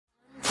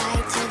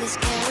this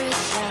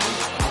carousel.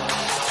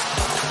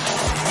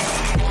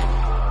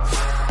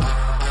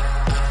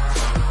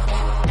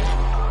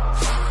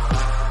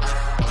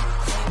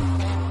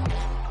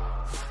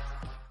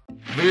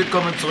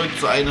 Willkommen zurück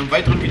zu einem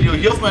weiteren Video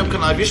hier auf meinem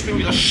Kanal. Wir spielen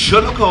wieder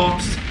Sherlock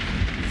Holmes.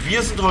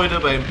 Wir sind heute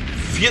beim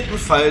vierten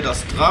Fall,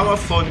 das Drama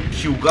von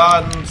Kew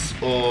Gardens,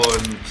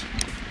 und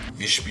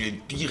wir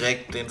spielen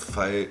direkt den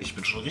Fall. Ich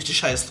bin schon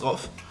richtig heiß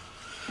drauf.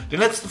 Den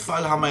letzten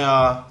Fall haben wir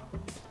ja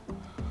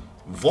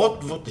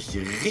wortwörtlich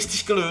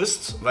richtig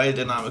gelöst, weil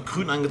der Name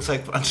grün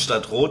angezeigt war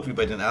anstatt rot, wie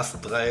bei den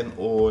ersten dreien,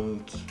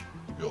 und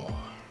ja.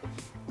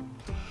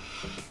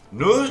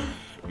 Nö,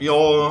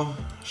 wir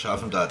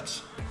schaffen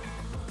das.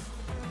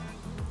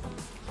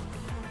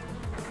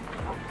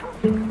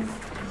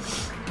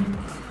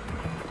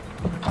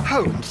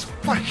 Holmes,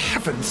 for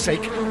heaven's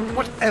sake,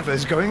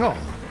 whatever's going on?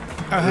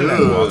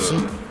 Hello,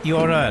 Watson.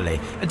 You're early.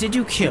 Did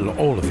you kill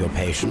all of your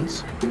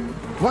patients?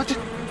 What?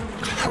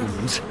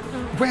 Holmes,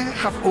 where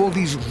have all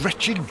these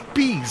wretched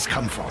bees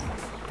come from?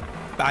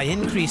 I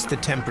increased the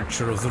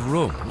temperature of the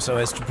room so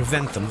as to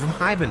prevent them from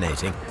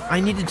hibernating. I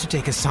needed to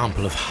take a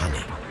sample of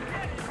honey.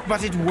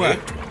 But it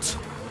worked,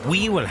 Watson.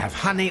 We will have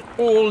honey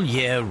all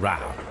year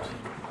round.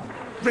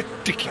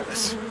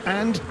 Ridiculous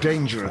and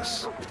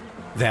dangerous.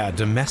 They're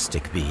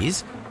domestic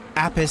bees,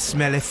 Apis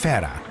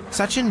mellifera,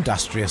 such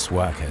industrious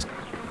workers.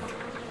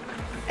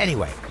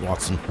 Anyway,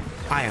 Watson,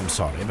 I am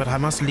sorry, but I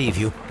must leave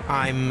you.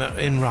 I'm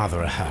in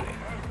rather a hurry.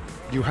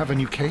 You have a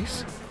new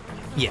case?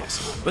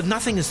 Yes, but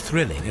nothing as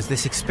thrilling as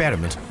this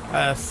experiment,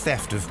 a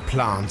theft of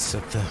plants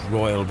at the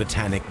Royal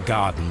Botanic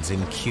Gardens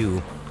in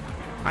Kew.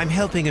 I'm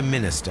helping a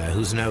minister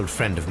who's an old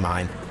friend of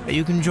mine.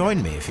 You can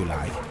join me if you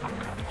like.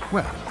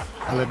 Well,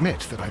 I'll admit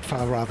that I'd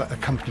far rather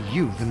accompany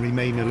you than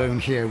remain alone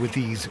here with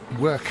these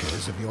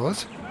workers of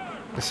yours.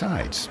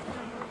 Besides,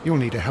 you'll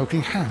need a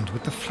helping hand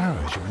with the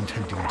flowers you're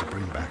intending to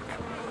bring back.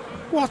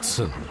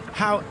 Watson,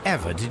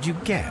 however did you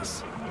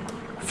guess?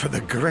 For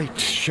the great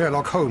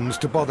Sherlock Holmes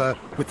to bother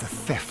with the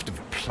theft of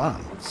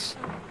plants.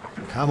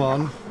 Come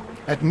on,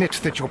 admit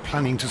that you're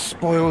planning to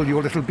spoil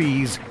your little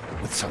bees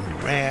with some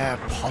rare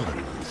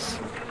pollens.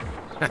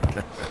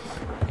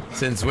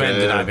 Since when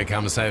did I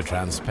become so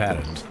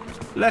transparent?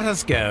 Let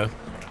us go.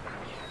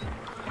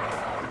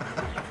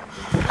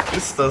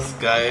 Ist das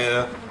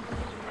geil.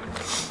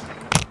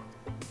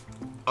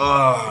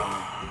 Oh.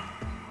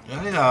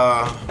 Ja,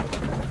 ja.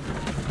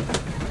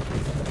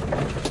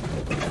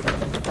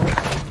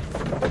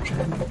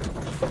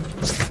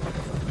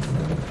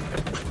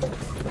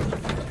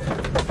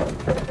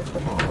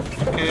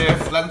 Okay,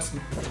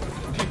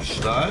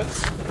 Pflanzendiebstahl.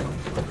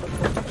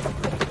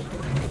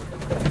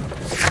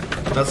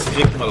 Das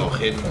kriegt man auch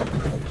hin.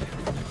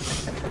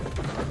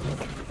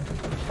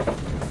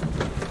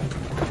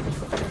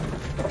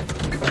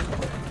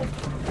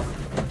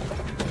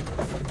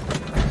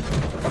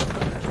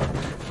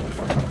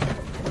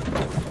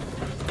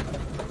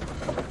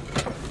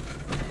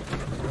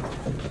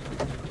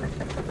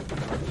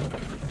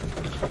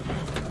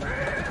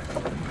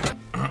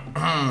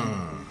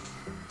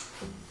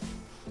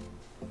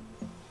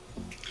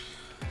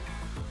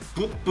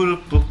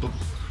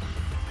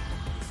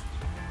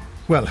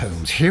 Well,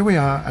 Holmes, here we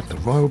are at the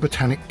Royal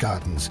Botanic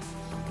Gardens.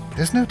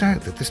 There's no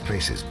doubt that this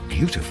place is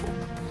beautiful.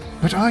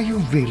 But are you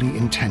really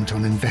intent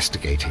on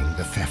investigating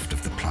the theft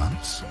of the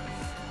plants?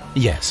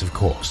 Yes, of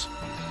course.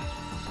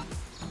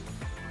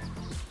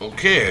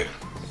 Okay.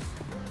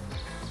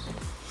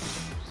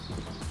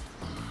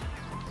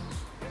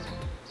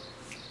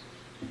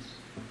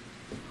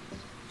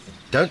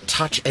 Don't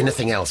touch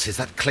anything else, is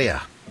that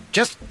clear?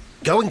 Just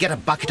go and get a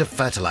bucket of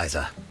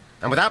fertilizer.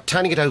 And without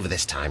turning it over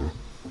this time.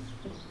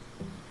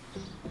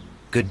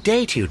 Good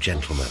day to you,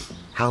 gentlemen.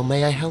 How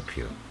may I help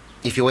you?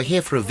 If you are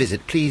here for a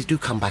visit, please do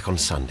come back on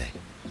Sunday.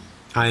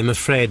 I am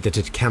afraid that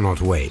it cannot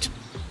wait.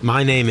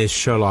 My name is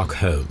Sherlock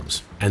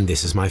Holmes, and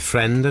this is my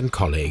friend and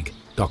colleague,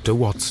 Dr.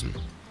 Watson.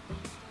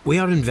 We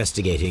are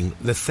investigating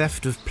the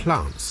theft of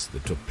plants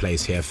that took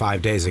place here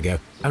 5 days ago.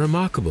 A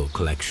remarkable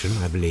collection,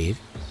 I believe.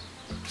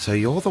 So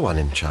you're the one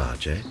in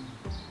charge, eh?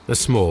 A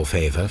small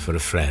favour for a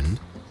friend.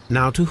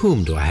 Now, to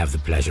whom do I have the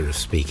pleasure of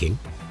speaking?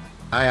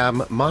 I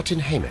am Martin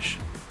Hamish.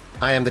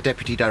 I am the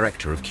Deputy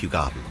Director of Kew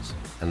Gardens,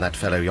 and that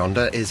fellow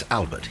yonder is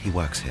Albert. He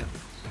works here.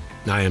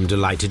 I am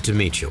delighted to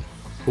meet you.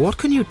 What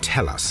can you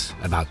tell us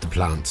about the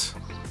plants?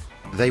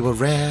 They were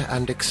rare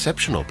and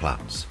exceptional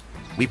plants.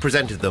 We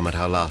presented them at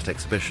our last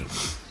exhibition.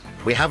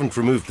 We haven't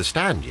removed the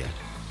stand yet.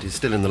 It is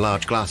still in the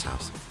large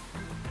glasshouse.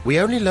 We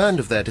only learned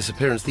of their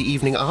disappearance the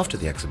evening after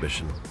the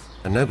exhibition,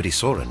 and nobody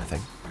saw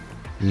anything.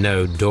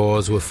 No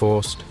doors were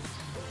forced?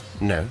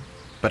 No.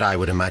 But I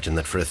would imagine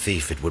that for a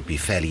thief it would be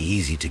fairly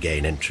easy to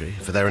gain entry,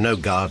 for there are no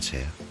guards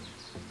here.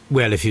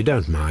 Well, if you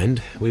don't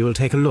mind, we will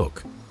take a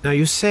look. Now,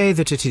 you say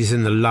that it is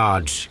in the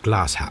large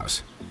glass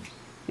house.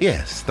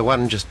 Yes, the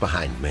one just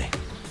behind me.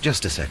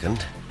 Just a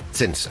second,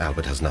 since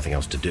Albert has nothing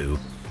else to do.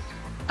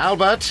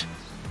 Albert,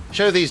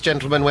 show these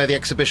gentlemen where the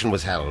exhibition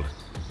was held.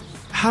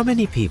 How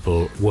many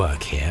people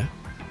work here?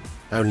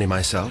 Only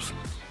myself.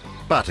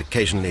 But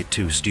occasionally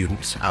 2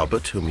 students,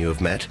 Albert, whom you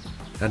have met,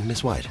 and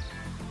Miss White.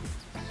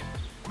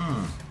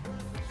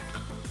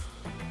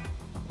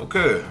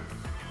 Okay.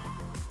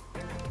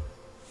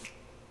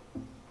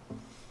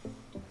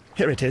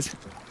 Here it is.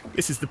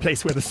 This is the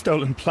place where the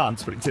stolen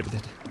plants were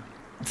exhibited.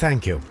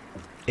 Thank you.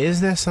 Is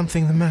there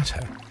something the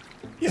matter?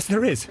 Yes,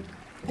 there is.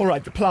 All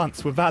right, the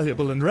plants were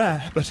valuable and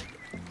rare, but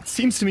it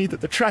seems to me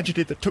that the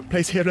tragedy that took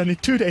place here only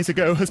 2 days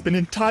ago has been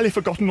entirely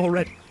forgotten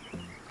already.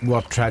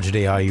 What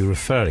tragedy are you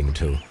referring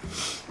to?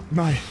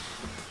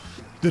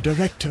 The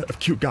director of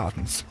Kew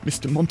Gardens,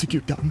 Mr.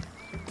 Montague Dunn,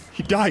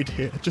 he died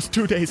here just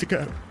 2 days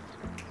ago.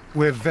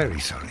 We're very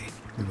sorry.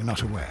 We were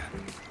not aware.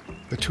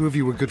 The two of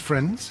you were good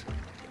friends?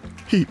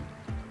 He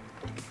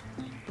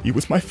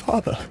was my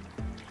father.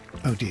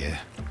 Oh dear.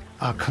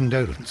 Our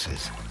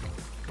condolences.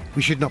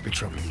 We should not be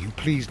troubling you.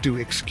 Please do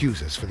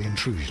excuse us for the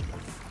intrusion.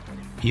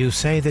 You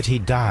say that he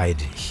died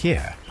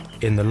here,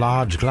 in the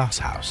large glass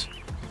house.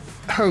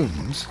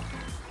 Holmes?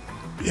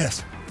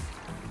 Yes,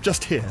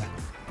 just here,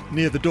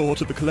 near the door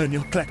to the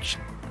colonial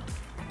collection.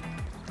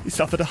 He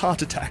suffered a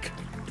heart attack.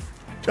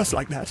 Just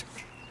like that.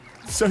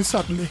 So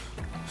suddenly.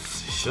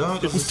 Sicher,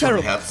 It dass was es ein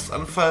terrible.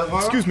 Herzanfall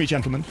war? Excuse me,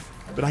 gentlemen,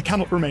 but I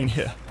cannot remain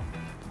here.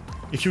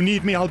 If you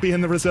need me, I'll be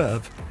in the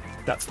reserve.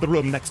 That's the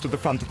room next to the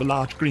front of the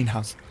large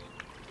greenhouse.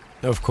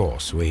 Of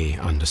course, we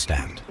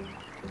understand.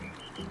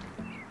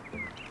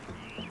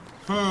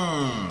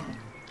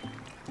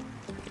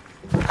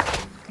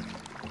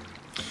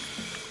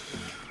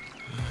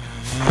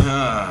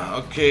 Ja,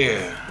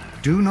 okay.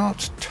 Do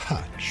not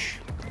touch.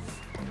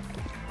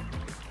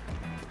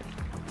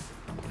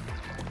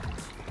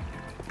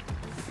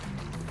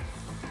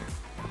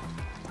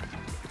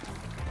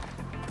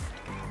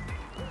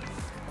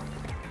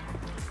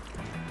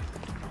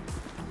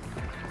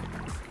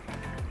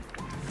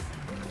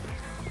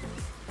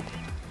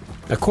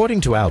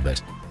 According to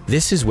Albert,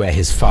 this is where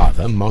his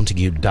father,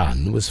 Montague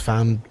Dunn, was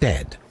found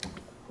dead.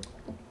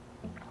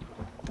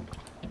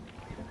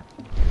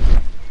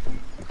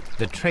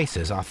 The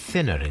traces are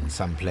thinner in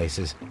some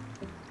places.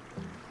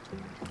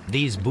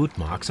 These boot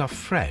marks are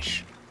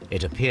fresh.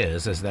 It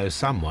appears as though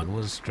someone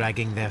was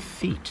dragging their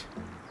feet.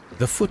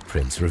 The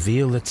footprints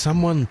reveal that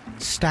someone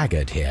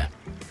staggered here.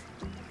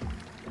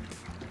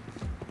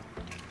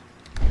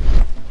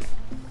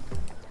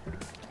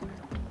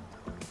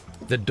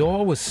 The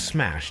door was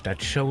smashed at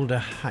shoulder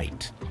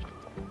height.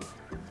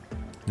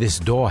 This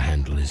door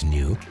handle is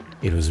new.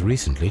 It was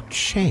recently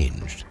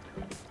changed.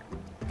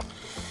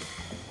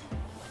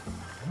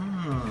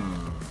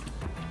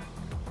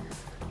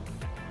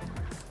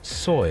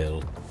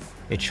 Soil.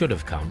 It should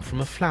have come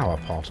from a flower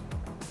pot.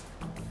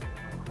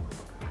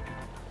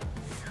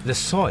 The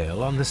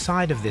soil on the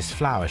side of this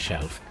flower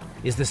shelf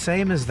is the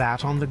same as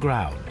that on the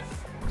ground.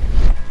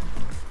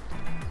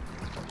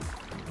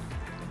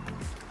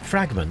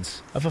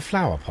 Fragments of a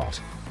flower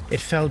pot. It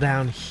fell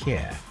down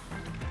here.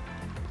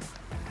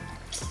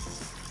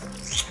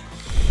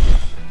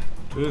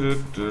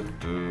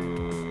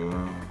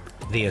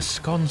 The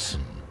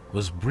esconsum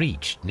was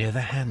breached near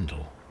the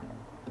handle.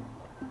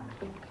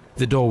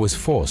 The door was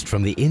forced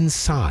from the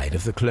inside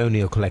of the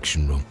Colonial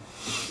Collection Room.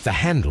 The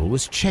handle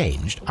was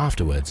changed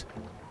afterwards.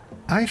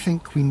 I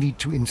think we need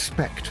to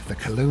inspect the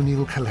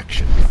colonial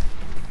collection.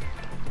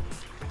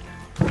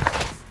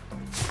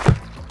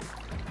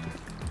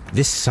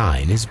 This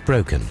sign is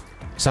broken.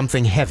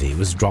 Something heavy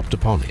was dropped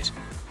upon it.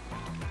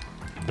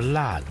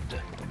 Blood.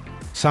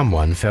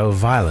 Someone fell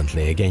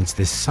violently against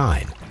this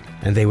sign,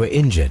 and they were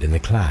injured in the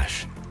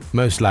clash.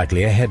 Most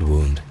likely a head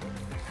wound.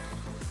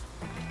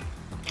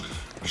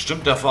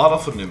 Bestimmt der Vater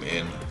von dem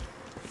einen.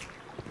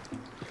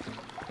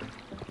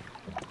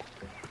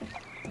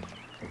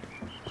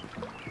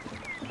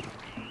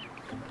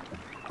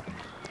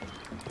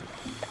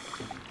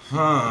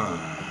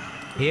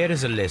 Here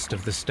is a list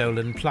of the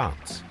stolen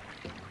plants.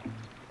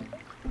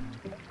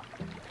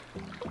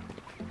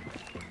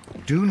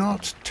 Do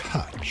not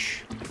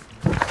touch.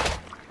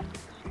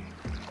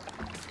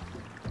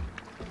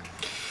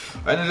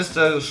 Eine Liste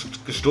der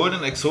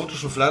gestohlenen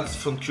exotischen Pflanzen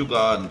von Kew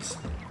Gardens.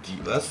 Die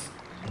was?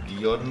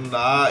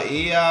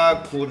 Dionaea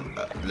Kun...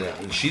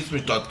 Schieß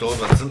mich dort tot,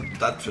 was sind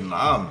das für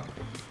Namen?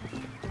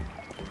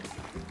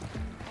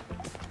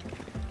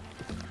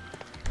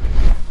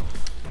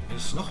 Hier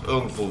ist noch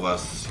irgendwo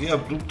was. Hier,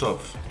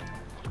 Bluttopf.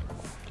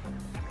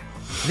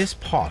 This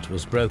pot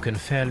was broken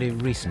fairly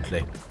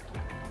recently.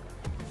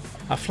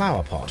 A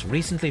flower pot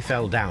recently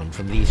fell down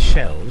from these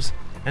shelves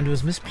and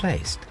was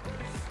misplaced.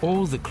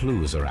 All the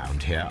clues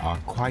around here are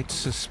quite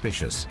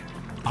suspicious.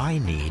 I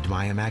need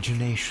my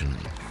imagination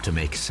to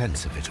make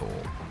sense of it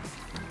all.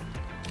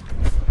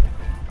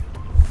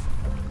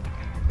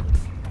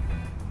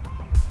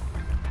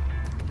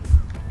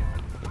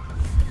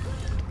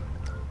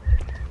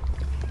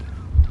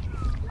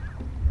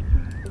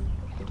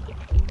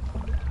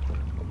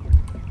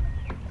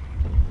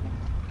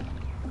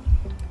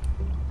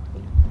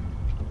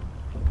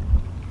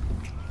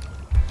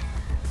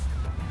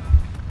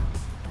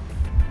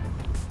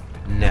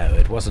 No,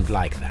 it wasn't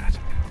like that.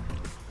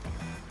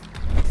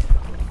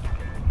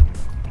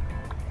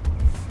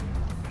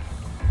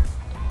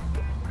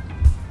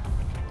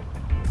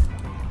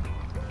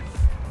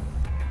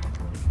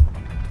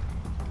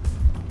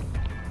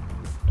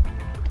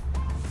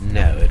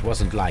 it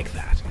wasn't like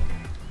that.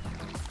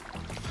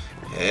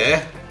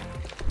 Hä?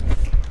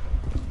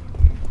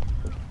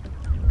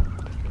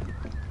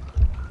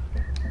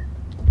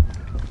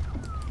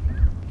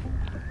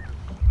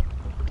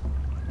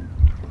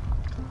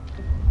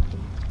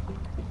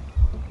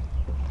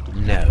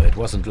 No, it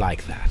wasn't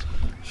like that.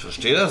 Ich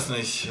verstehe das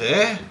nicht.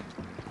 Hä?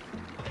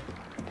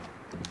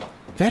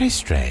 Very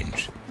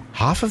strange.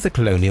 Half of the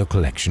colonial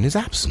collection is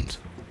absent.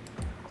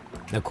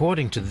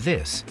 According to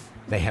this,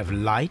 they have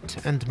light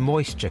and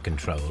moisture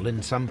control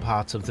in some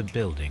parts of the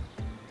building.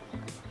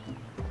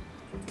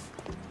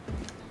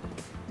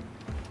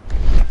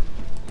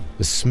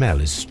 The smell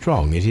is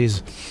strong. It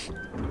is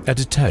a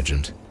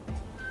detergent.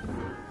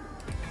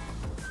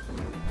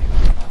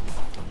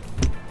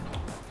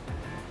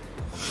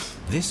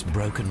 This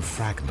broken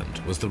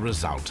fragment was the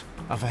result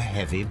of a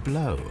heavy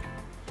blow.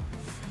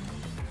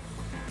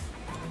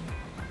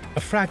 A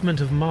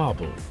fragment of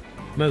marble,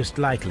 most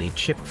likely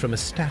chipped from a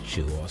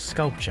statue or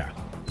sculpture.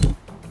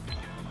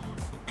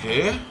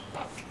 Okay.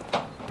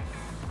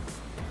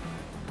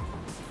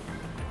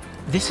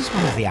 This is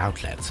one of the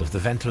outlets of the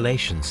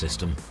ventilation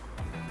system.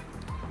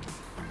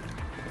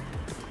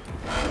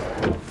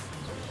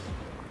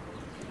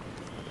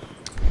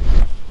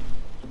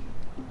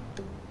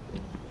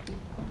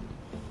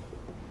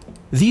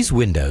 These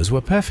windows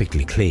were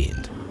perfectly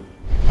cleaned.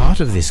 Part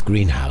of this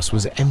greenhouse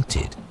was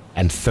emptied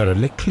and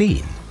thoroughly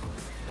clean.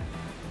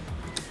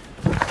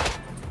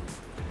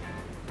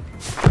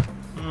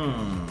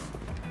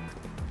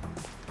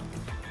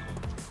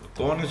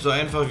 Gar nicht so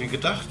einfach wie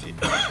gedacht.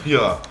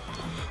 Ja.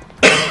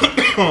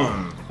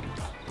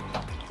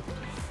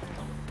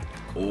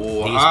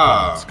 These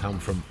plants come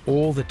from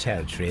all the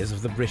territories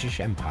of the British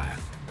Empire.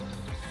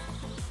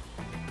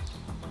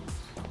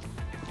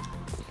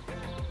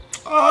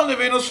 Ah, eine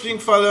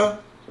Venus-Stinkfalle.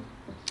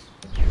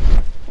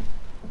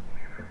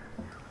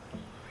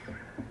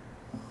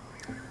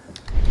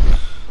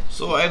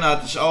 So eine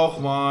hatte ich auch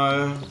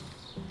mal.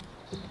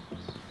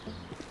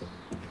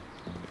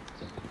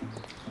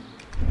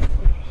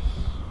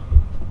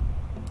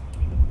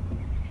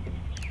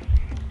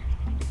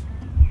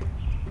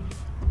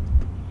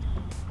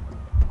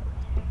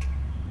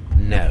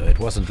 No, it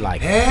wasn't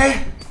like that.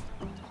 Hä?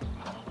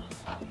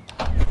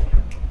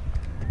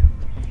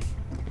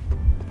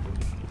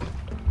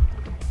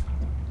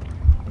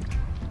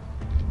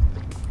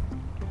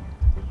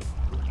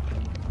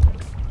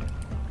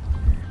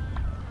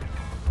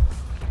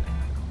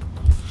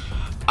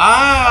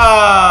 Ah!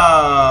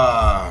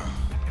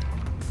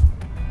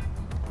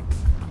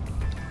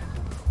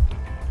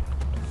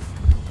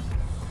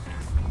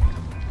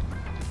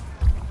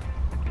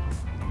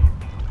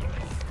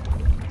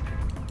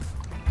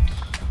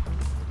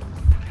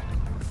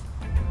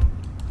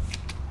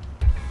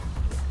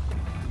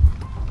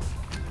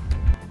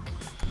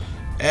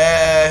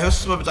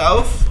 Hörst du mal bitte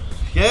auf?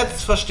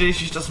 Jetzt verstehe ich,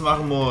 wie ich das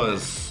machen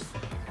muss.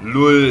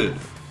 Lull.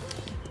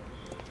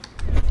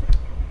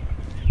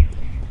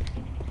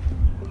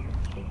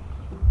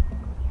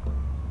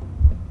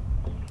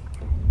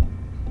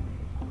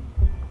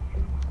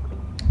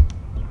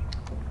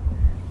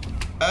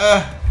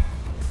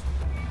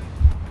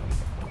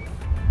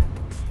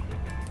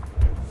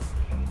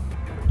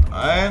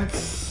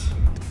 Eins,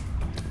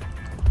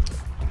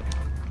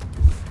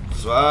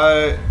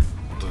 zwei,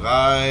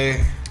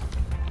 drei.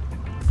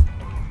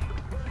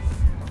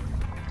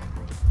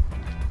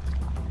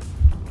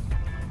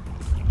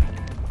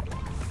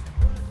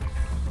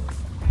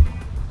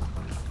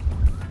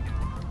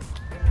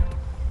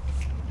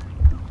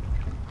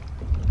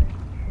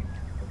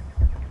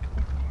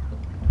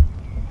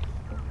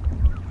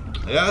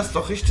 Ja, ist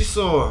doch richtig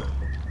so.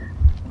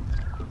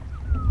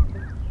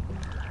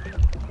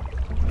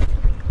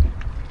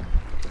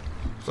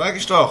 Sag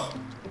ich doch.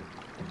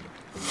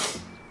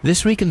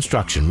 This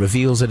reconstruction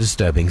reveals a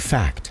disturbing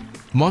fact.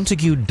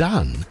 Montague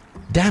Dunn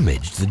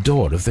damaged the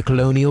door of the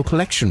colonial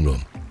collection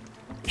room.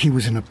 He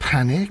was in a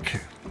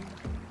panic,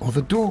 or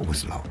the door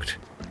was locked?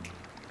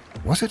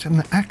 Was it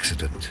an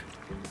accident,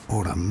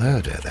 or a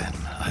murder then,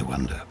 I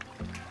wonder?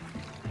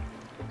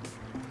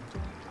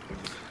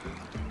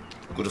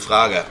 Gute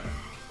Frage.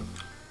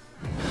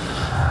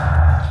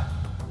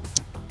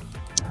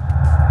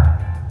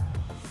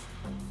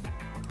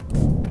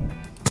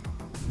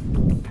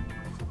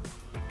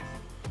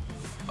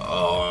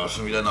 Oh,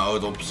 schon wieder eine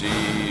Autopsie.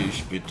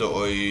 Ich bitte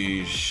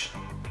euch.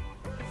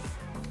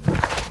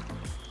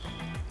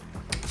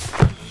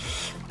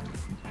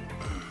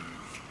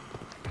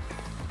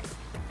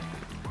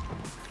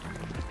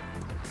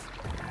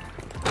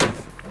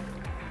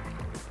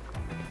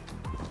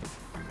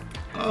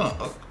 Ah,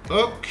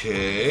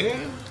 okay.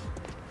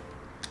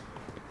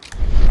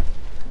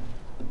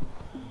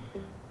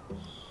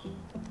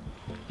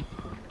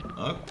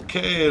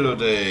 Okay,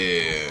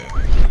 Leute.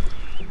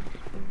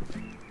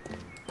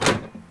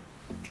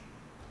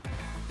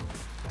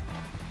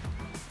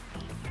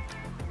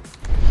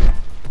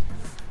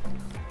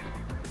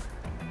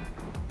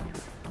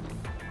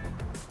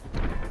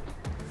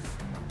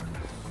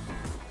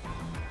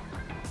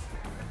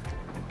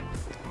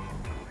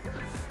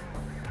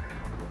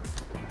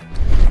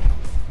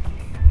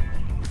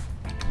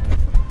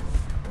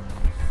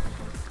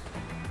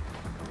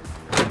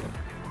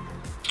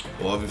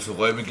 Oh, wie viele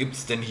Räume gibt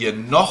es denn hier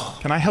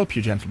noch? Can I help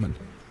you, gentlemen?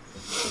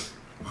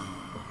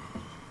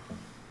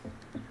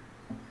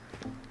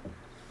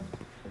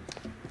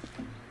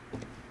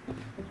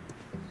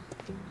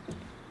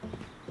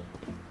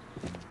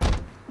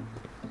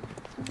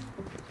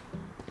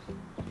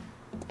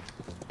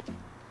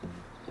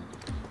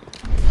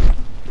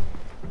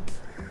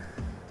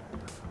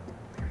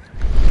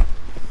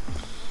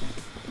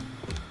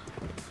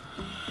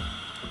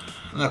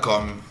 Na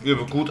komm, wir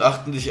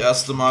begutachten dich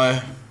erst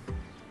einmal.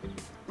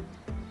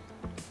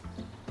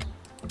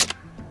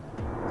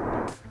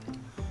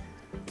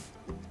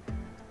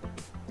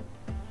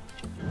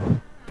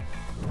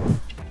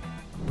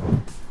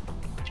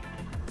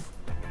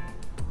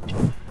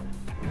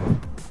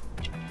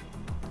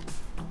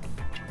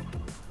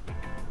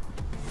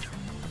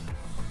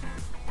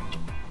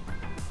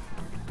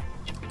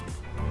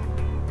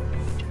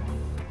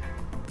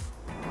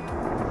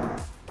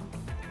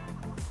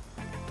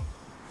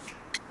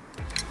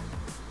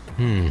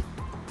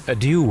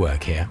 Do you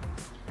work here?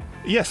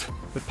 Yes,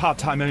 but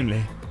part-time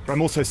only.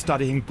 I'm also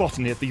studying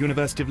botany at the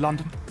University of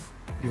London.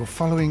 You're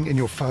following in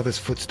your father's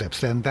footsteps,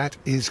 then. That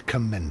is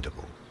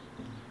commendable.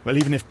 Well,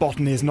 even if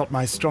botany is not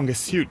my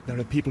strongest suit, there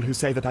are people who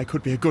say that I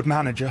could be a good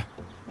manager.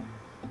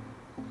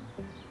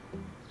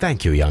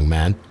 Thank you, young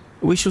man.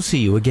 We shall see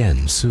you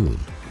again soon.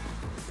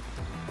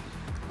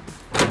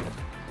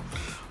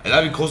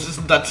 Alter, wie groß ist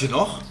denn das hier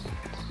noch?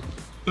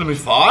 Will mich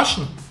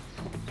verarschen?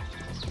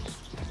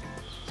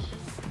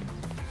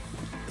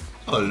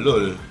 Oh,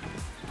 lol.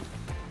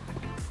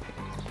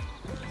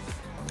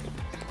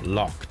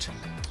 Locked.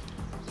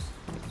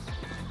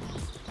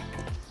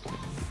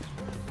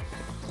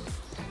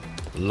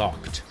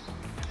 Locked.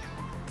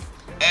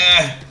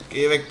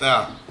 Geh weg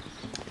da.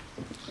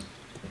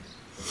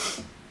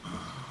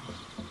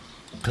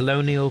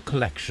 Colonial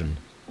collection.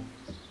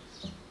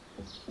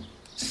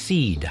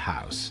 Seed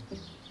house.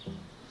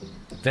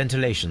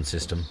 Ventilation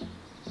system.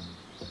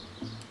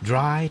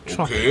 Dry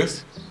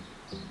tropics.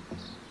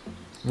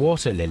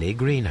 Water lily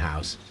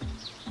greenhouse.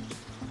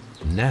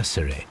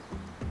 Nursery.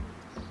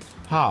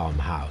 Palm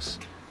house.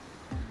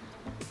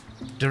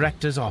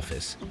 Director's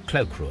office,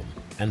 cloakroom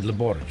and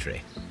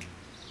laboratory.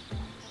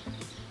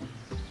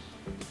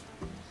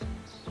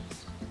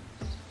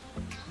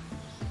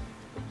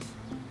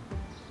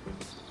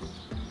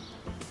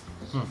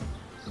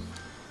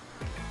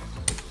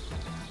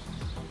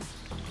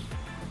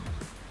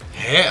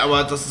 Hä,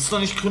 aber das ist noch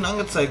nicht grün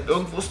angezeigt.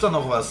 Irgendwo ist da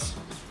noch was.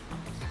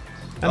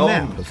 A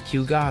map of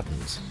Kew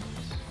Gardens.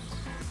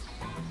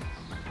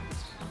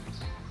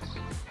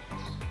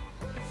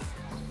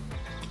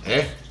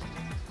 Hä?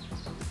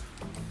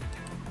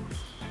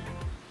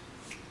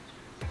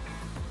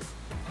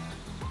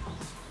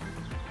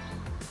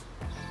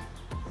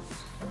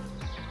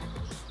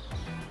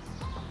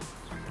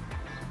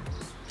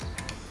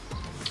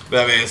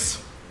 Wer weiß.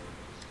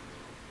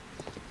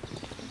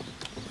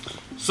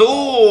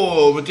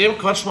 So, mit dem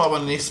quatschen wir aber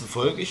in der nächsten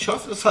Folge. Ich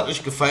hoffe, es hat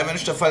euch gefallen. Wenn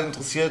euch der Fall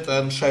interessiert,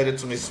 dann schaltet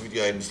zum nächsten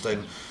Video ein. Bis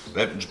dahin,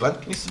 bleibt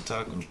entspannt, nächsten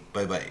Tag und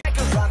bye bye.